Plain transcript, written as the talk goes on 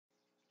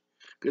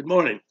Good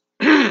morning.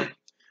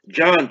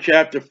 John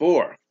chapter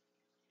 4.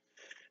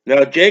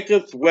 Now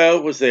Jacob's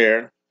well was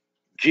there.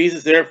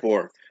 Jesus,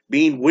 therefore,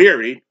 being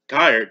wearied,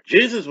 tired,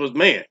 Jesus was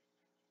man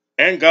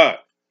and God,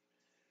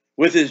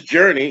 with his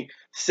journey,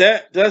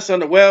 sat thus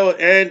on the well,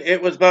 and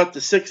it was about the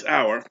 6th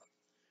hour.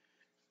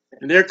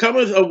 And there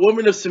cometh a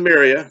woman of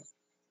Samaria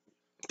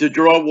to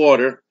draw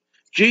water.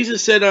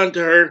 Jesus said unto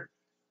her,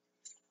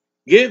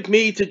 Give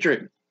me to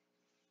drink.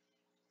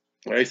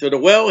 All right, so the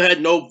well had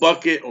no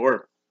bucket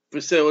or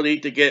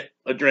facility to get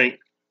a drink.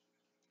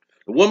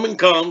 The woman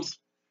comes.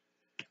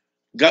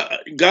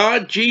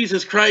 God,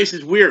 Jesus Christ,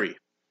 is weary.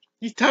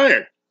 He's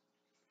tired.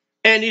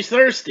 And he's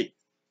thirsty.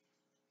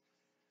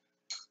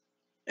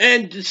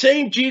 And the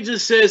same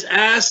Jesus says,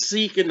 ask,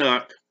 seek, and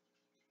knock.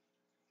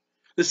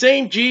 The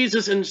same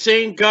Jesus and the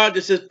same God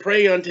that says,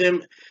 pray unto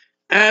him,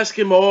 ask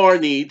him all our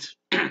needs.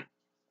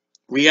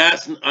 We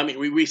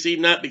receive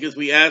not because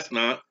we ask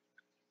not.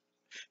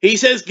 He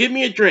says, give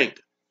me a drink.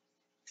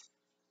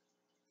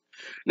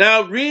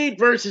 Now read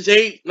verses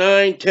 8,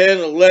 9, 10,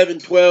 11,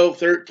 12,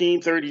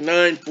 13,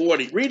 39,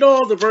 40. Read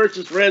all the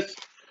verses, rest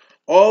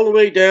all the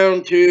way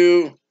down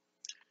to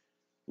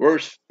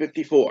verse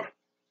 54.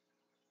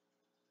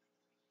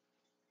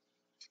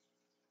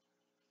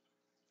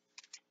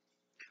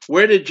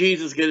 Where did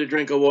Jesus get a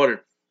drink of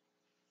water?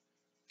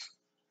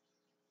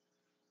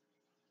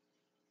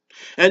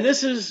 And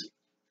this is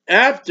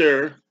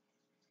after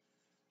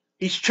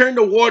he's turned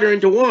the water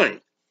into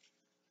wine.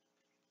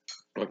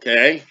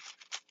 Okay?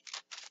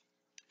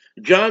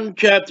 John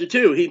chapter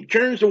 2, he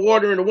turns the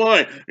water into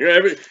wine.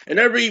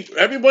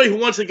 Everybody who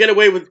wants to get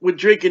away with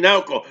drinking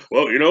alcohol,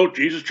 well,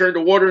 Jesus turned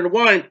the water into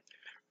wine.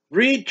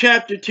 Read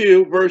chapter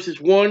 2, verses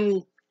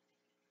 1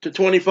 to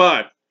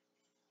 25.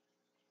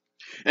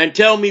 And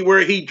tell me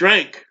where he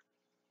drank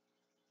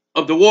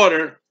of the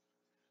water.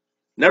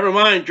 Never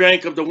mind,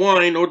 drank of the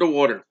wine or the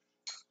water.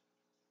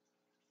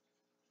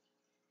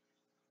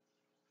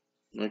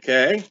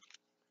 Okay?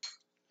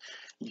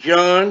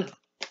 John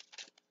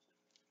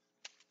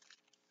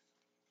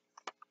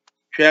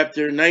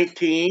chapter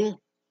 19,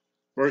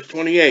 verse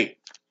 28.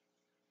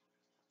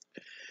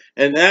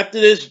 And after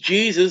this,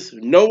 Jesus,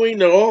 knowing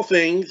that all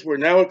things were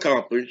now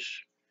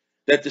accomplished,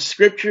 that the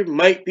scripture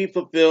might be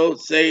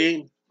fulfilled,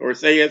 saith,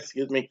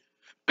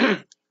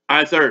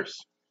 I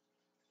thirst.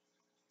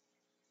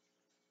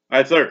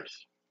 I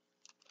thirst.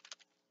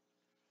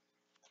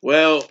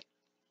 Well,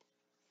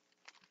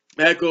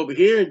 back over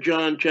here in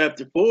John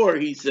chapter 4,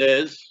 he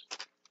says,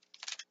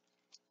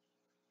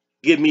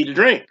 give me the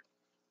drink.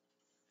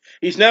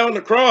 He's now on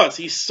the cross.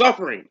 He's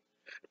suffering.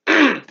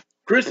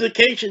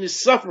 Crucifixion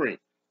is suffering.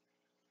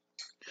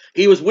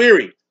 He was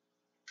weary.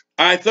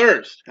 I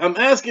thirst. I'm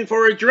asking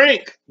for a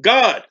drink.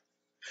 God,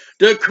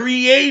 the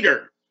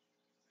creator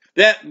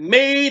that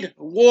made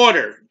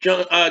water,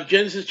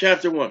 Genesis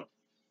chapter 1.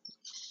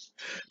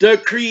 The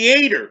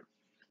creator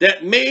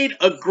that made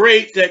a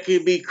grape that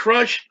can be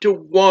crushed to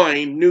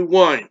wine, new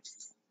wine.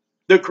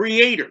 The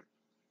creator.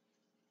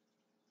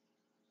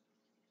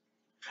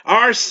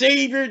 Our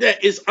Savior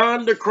that is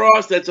on the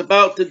cross that's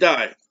about to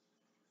die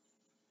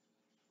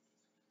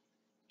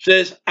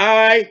says,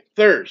 I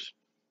thirst.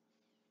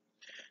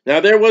 Now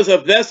there was a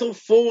vessel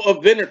full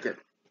of vinegar,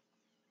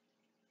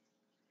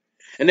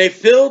 and they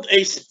filled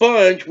a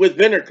sponge with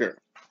vinegar,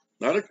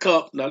 not a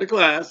cup, not a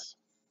glass,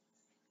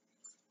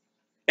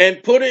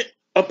 and put it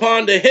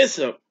upon the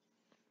hyssop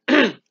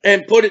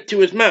and put it to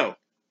his mouth.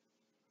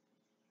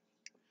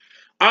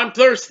 I'm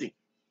thirsty.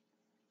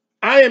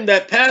 I am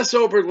that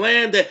Passover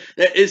lamb that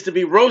is to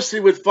be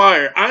roasted with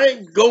fire.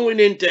 I'm going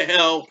into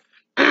hell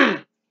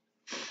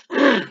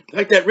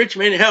like that rich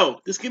man in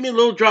hell. Just give me a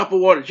little drop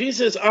of water.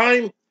 Jesus says,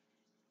 I'm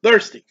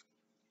thirsty.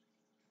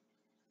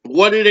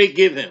 What do they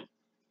give him?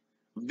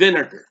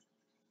 Vinegar.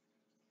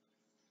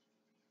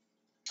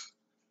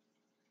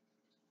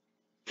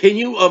 Can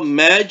you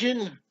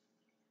imagine?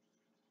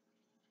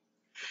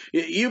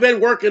 You've been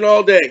working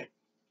all day.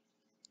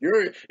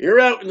 You're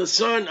out in the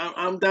sun.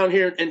 I'm down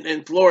here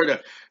in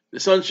Florida, the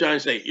Sunshine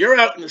State. You're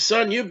out in the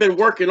sun. You've been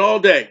working all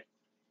day.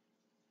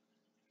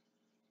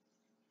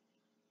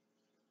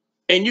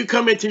 And you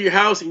come into your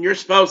house and your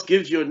spouse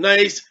gives you a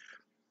nice,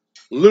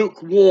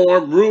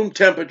 lukewarm, room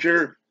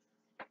temperature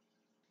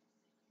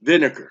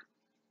vinegar.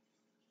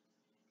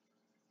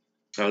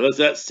 Now, does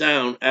that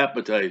sound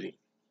appetizing?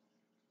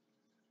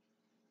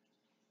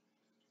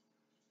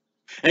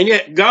 And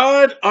yet,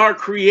 God, our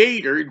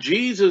Creator,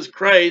 Jesus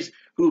Christ,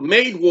 who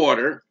made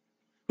water,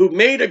 who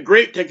made a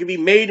grape that could be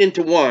made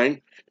into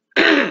wine,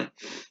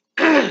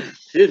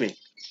 excuse me,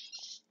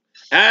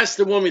 asked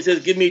the woman, he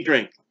says, give me a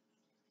drink.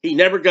 He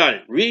never got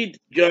it. Read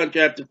John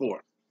chapter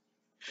 4.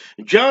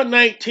 John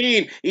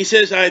 19, he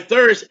says, I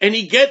thirst, and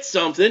he gets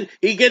something.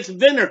 He gets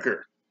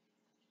vinegar.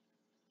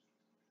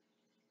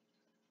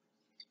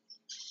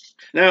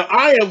 Now,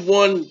 I am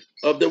one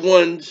of the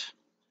ones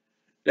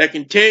that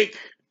can take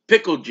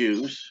pickle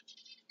juice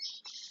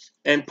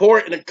and pour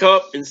it in a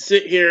cup and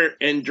sit here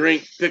and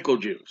drink pickle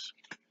juice.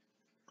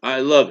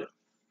 I love it.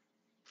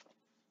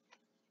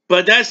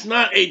 But that's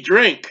not a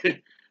drink.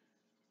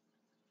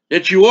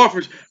 that you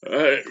offer.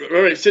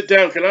 All right, sit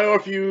down. Can I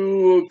offer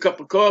you a cup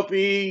of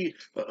coffee,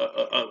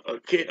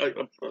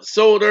 a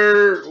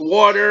soda,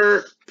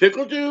 water,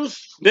 pickle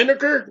juice,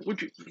 vinegar?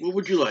 What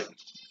would you like?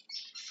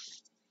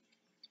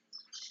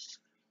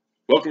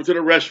 Welcome to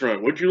the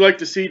restaurant. Would you like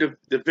to see the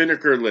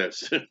vinegar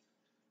list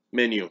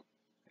menu?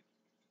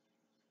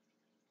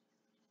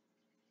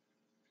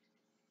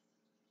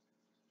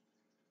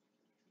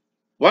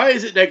 Why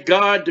is it that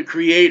God, the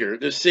Creator,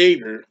 the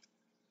Savior,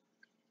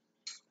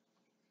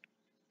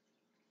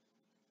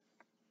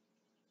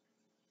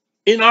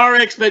 in our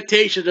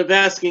expectation of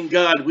asking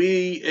God,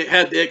 we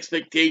have the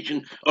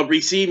expectation of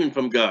receiving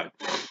from God?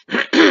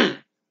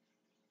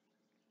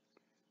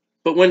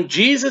 But when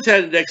Jesus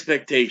had an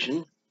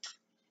expectation,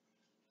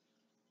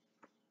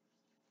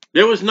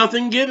 there was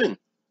nothing given.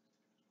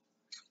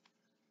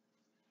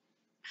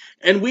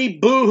 And we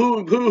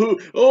boo-hoo, boo-hoo.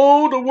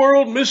 Oh, the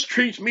world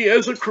mistreats me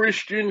as a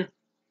Christian.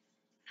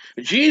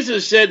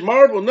 Jesus said,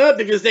 marvel not,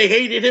 because they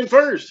hated him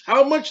first.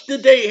 How much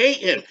did they hate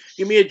him?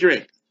 Give me a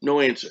drink. No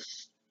answer.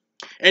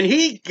 And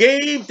he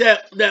gave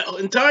that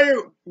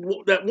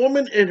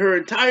woman in her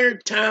entire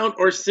town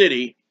or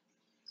city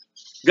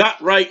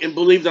got right and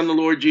believed on the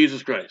Lord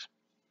Jesus Christ.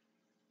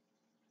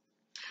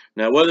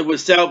 Now, whether it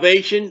was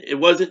salvation, it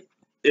wasn't.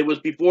 It was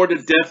before the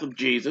death of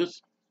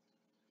Jesus.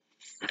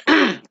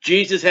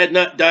 Jesus had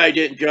not died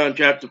yet in John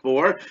chapter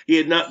 4. He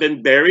had not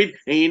been buried,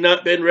 and he had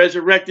not been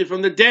resurrected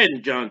from the dead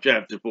in John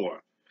chapter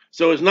 4.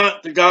 So it's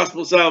not the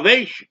gospel of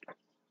salvation.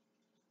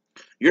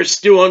 You're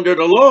still under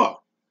the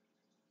law.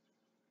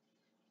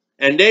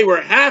 And they were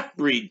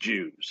half-breed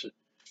Jews.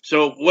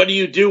 So what do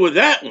you do with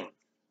that one?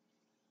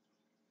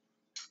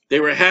 They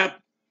were half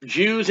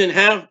Jews and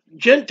half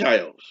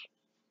Gentiles.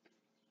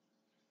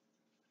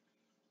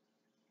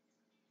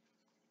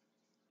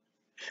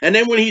 And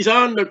then when he's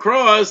on the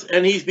cross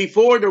and he's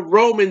before the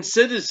Roman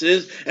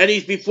citizens and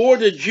he's before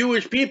the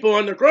Jewish people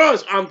on the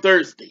cross, I'm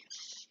thirsty.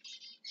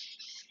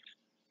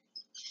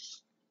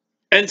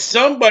 And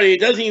somebody, it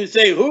doesn't even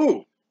say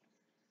who,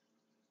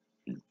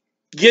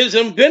 gives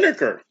him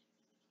vinegar.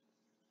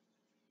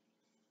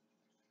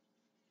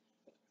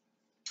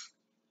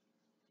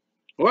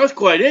 Well, that's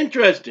quite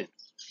interesting.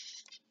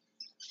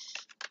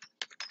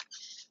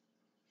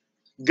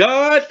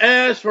 God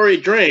asked for a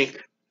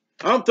drink.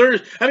 I'm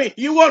thirsty. I mean,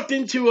 you walked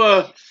into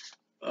a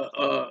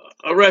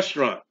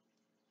restaurant,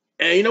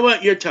 and you know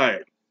what? You're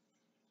tired,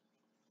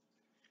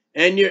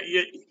 and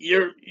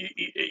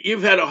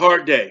you've had a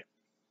hard day.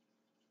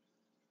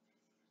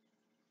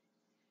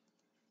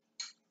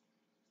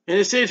 And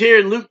it says here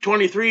in Luke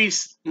 23,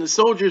 the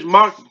soldiers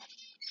mocked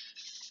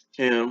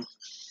him,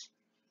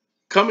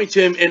 coming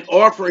to him and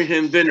offering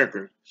him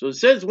vinegar. So it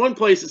says one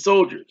place the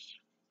soldiers.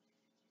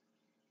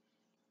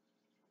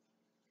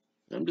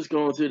 I'm just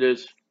going through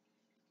this.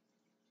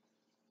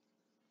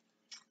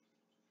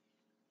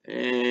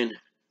 And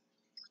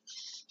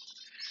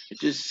it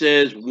just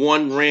says it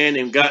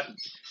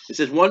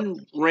says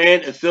one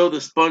ran and filled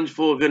a sponge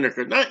full of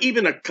vinegar. Not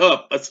even a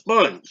cup, a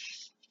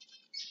sponge.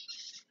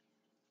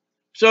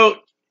 So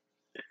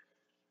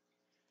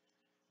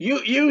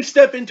you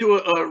step into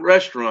a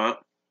restaurant,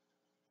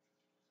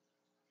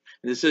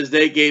 and it says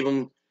they gave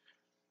him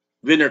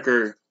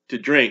vinegar to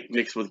drink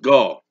mixed with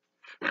gall.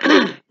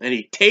 And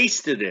he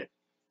tasted it,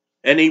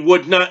 and he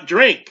would not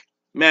drink.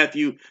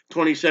 Matthew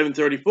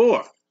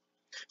 27:34.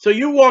 So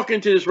you walk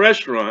into this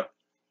restaurant,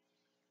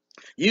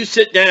 you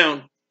sit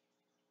down,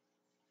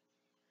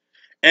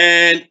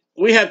 and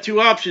we have two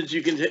options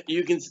you can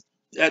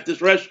at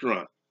this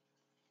restaurant.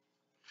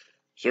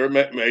 Sir,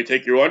 may I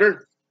take your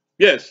order?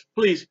 Yes,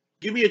 please.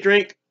 Give me a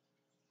drink.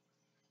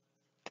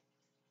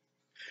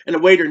 And the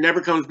waiter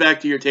never comes back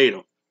to your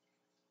table.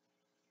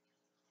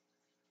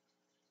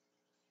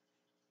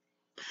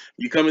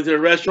 You come into the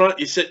restaurant,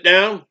 you sit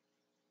down,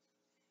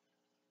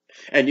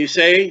 and you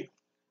say,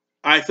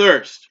 I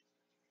thirst.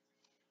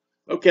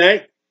 Okay.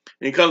 And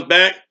he comes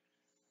back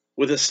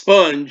with a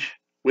sponge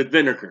with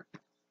vinegar.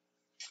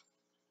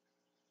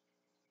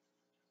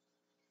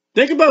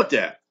 Think about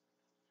that.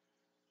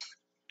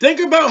 Think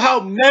about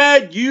how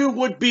mad you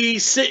would be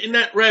sitting in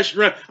that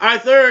restaurant. I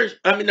thirst.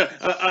 I mean,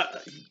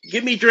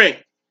 give me a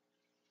drink.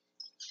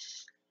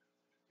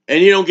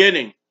 And you don't get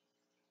any.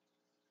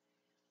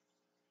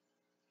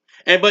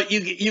 But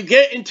you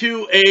get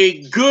into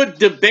a good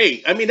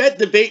debate. I mean, that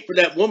debate for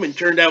that woman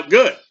turned out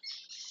good.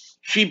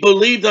 She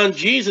believed on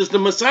Jesus, the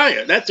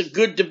Messiah. That's a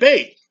good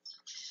debate.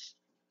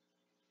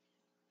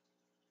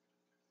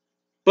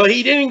 But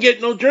he didn't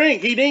get no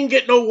drink. He didn't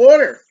get no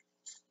water.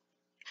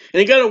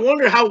 And you got to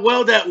wonder how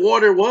well that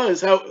water was.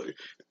 How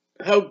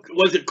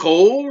was it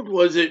cold?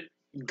 Was it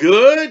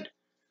good?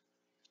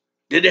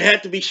 Did it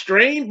have to be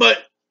strained? But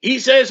he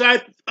says,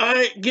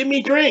 I give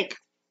me drink.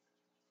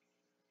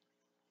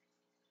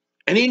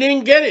 And he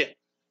didn't get it.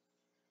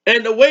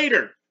 And the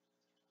waiter,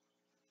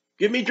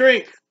 give me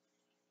drink.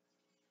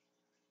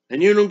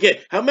 And you don't get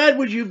it. How mad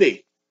would you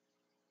be?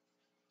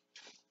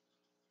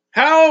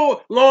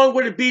 How long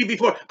would it be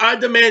before I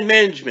demand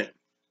management?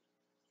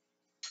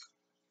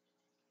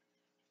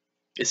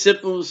 As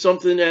simple as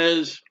something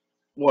as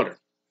water.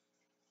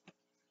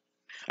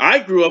 When I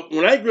grew up,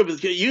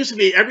 it used to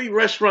be every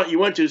restaurant you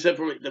went to, except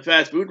for the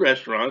fast food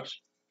restaurants,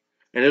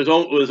 and it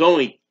was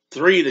only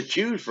three to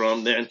choose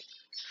from then.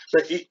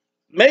 But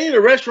many of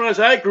the restaurants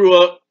I grew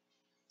up,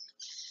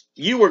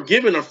 you were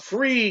given a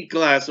free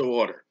glass of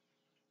water.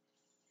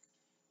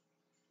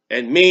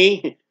 And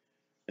me,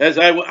 as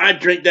I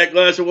drink that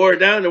glass of water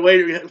down the way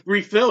to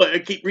refill it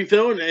and keep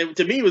refilling it. And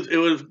to me, it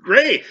was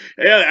great.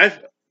 Yeah, I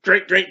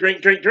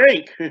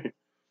drink.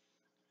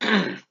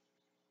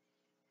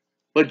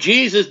 But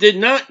Jesus did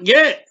not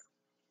get.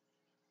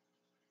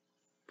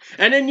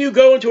 And then you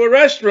go into a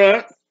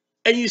restaurant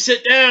and you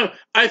sit down,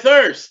 I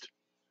thirst.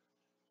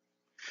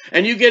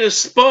 And you get a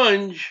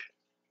sponge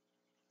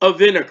of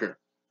vinegar.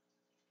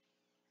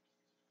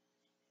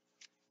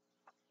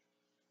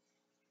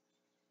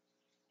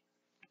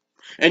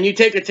 And you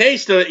take a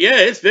taste of it, yeah,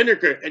 it's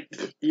vinegar. And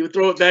you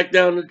throw it back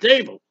down the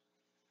table.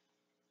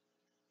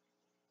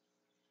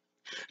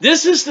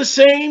 This is the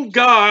same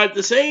God,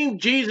 the same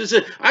Jesus.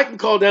 I can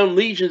call down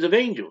legions of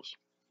angels.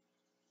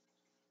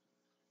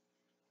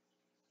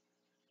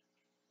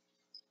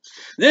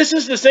 This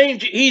is the same.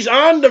 He's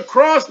on the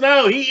cross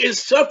now. He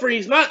is suffering.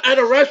 He's not at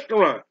a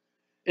restaurant.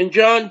 In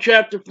John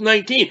chapter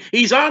 19,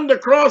 he's on the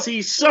cross.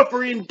 He's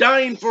suffering,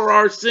 dying for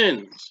our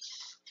sins.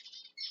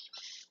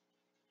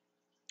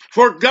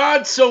 For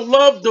God so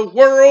loved the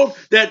world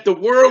that the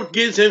world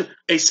gives him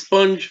a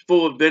sponge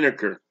full of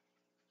vinegar.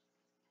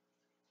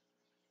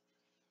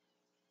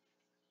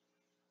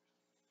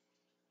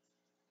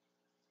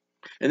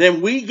 And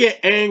then we get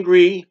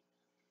angry.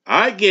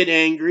 I get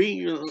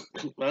angry.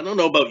 I don't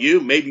know about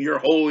you. Maybe you're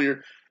holy.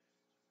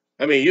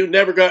 I mean, you've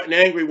never gotten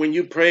angry when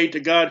you prayed to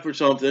God for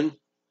something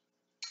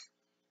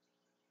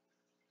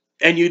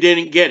and you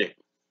didn't get it.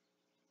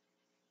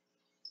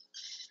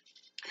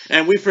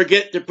 And we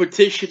forget the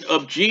petition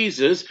of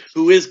Jesus,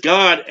 who is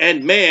God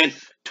and man.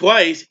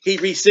 Twice he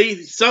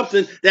received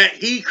something that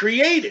he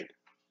created.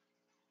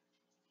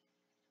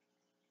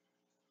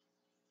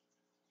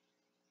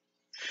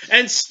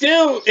 And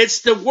still,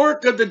 it's the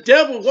work of the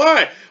devil.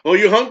 Why? Oh,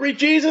 you hungry,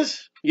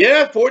 Jesus?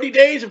 Yeah, 40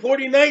 days and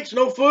 40 nights,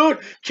 no food.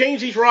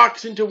 Change these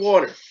rocks into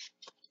water.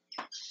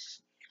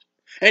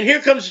 And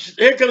here comes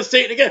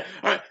Satan again.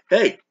 All right,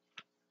 hey,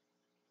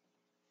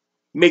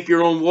 make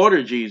your own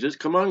water, Jesus.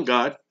 Come on,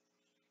 God.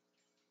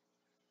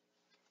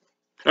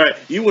 All right,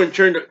 you wouldn't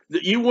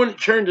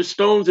turn the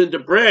stones into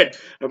bread.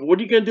 What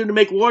are you going to do to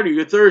make water?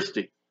 You're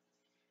thirsty.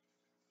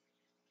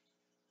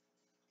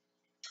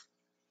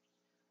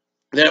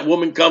 That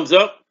woman comes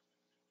up,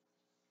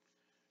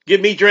 give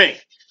me drink.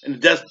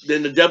 And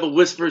then the devil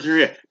whispers in her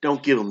ear,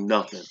 don't give him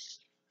nothing.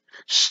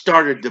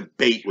 Start a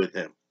debate with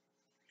him.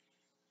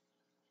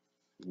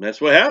 And that's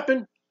what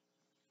happened.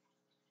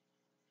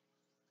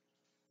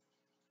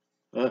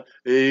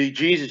 Hey,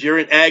 Jesus, you're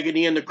in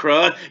agony on the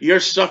cross. You're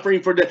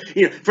suffering for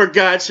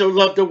God so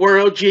loved the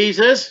world,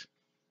 Jesus.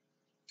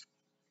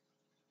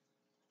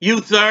 You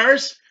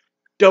thirst?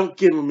 Don't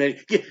give him any.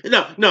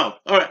 No.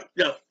 All right,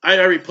 no. I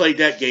already played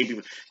that game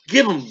before.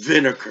 Give him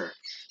vinegar.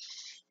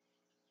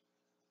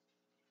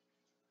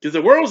 Because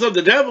the world's of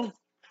the devil.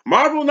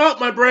 Marvel not,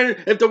 my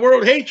brethren, if the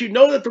world hates you.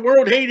 Know that the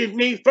world hated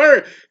me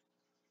first.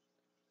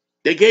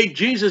 They gave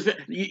Jesus.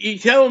 You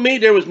telling me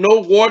there was no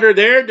water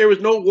there? There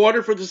was no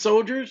water for the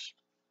soldiers?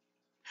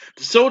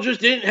 The soldiers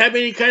didn't have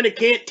any kind of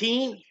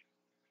canteen?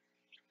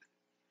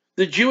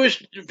 The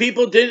Jewish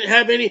people didn't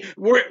have any.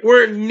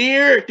 We're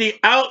near the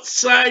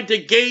outside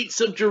the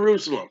gates of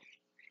Jerusalem.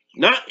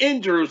 Not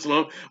in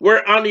Jerusalem.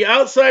 We're on the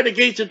outside the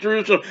gates of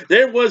Jerusalem.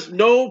 There was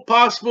no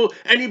possible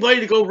anybody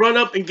to go run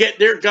up and get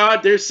their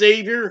God, their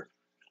Savior,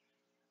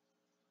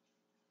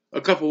 a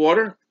cup of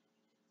water.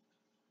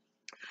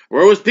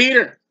 Where was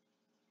Peter?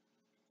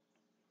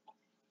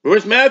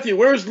 Where's Matthew?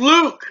 Where's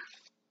Luke?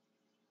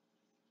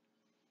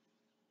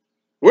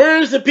 Where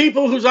is the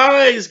people whose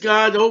eyes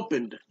God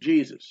opened?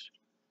 Jesus.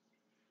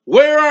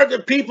 Where are the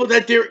people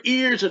that their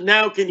ears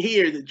now can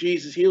hear that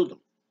Jesus healed them?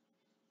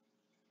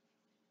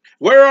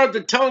 Where are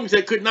the tongues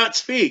that could not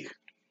speak,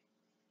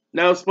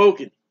 now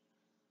spoken?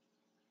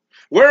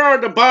 Where are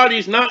the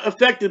bodies not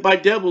affected by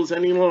devils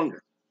any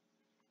longer?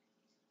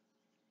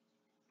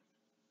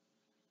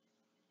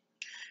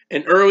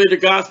 And early the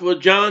Gospel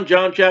of John,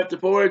 John chapter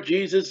 4,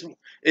 Jesus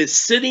is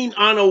sitting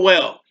on a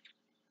well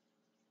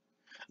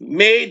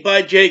made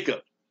by Jacob.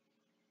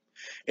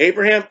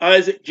 Abraham,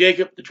 Isaac,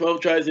 Jacob, the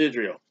 12 tribes of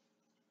Israel.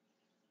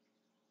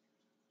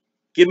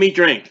 Give me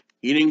drink.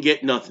 He didn't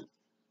get nothing.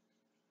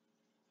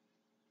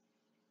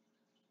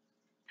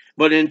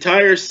 But an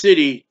entire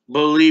city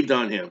believed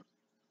on him.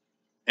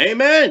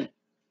 Amen.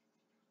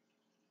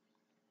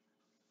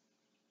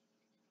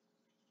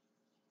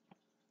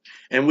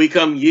 And we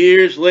come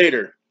years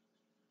later.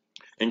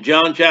 In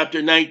John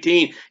chapter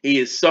 19, he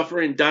is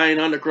suffering, dying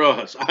on the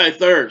cross. I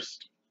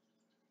thirst.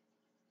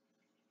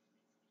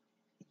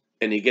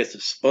 And he gets a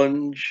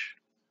sponge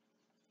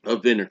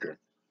of vinegar.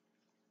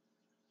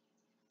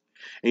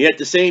 And yet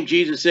the same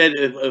Jesus said,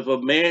 if a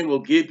man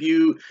will give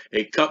you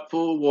a cup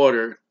full of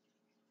water,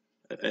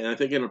 and I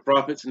think in a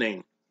prophet's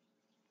name,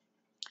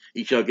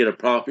 he shall get a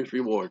prophet's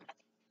reward.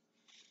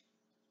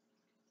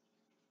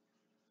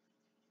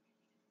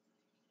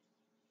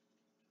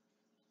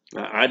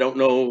 I don't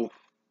know.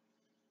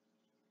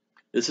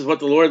 This is what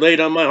the Lord laid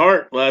on my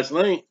heart last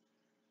night.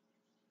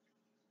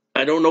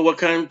 I don't know what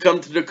kind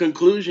come to the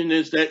conclusion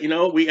is that,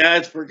 we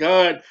ask for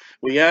God,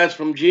 we ask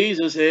from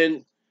Jesus,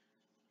 and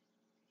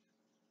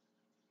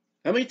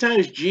how many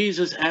times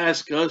Jesus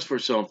asks us for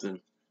something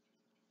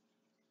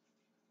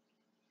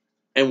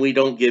and we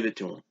don't give it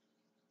to him?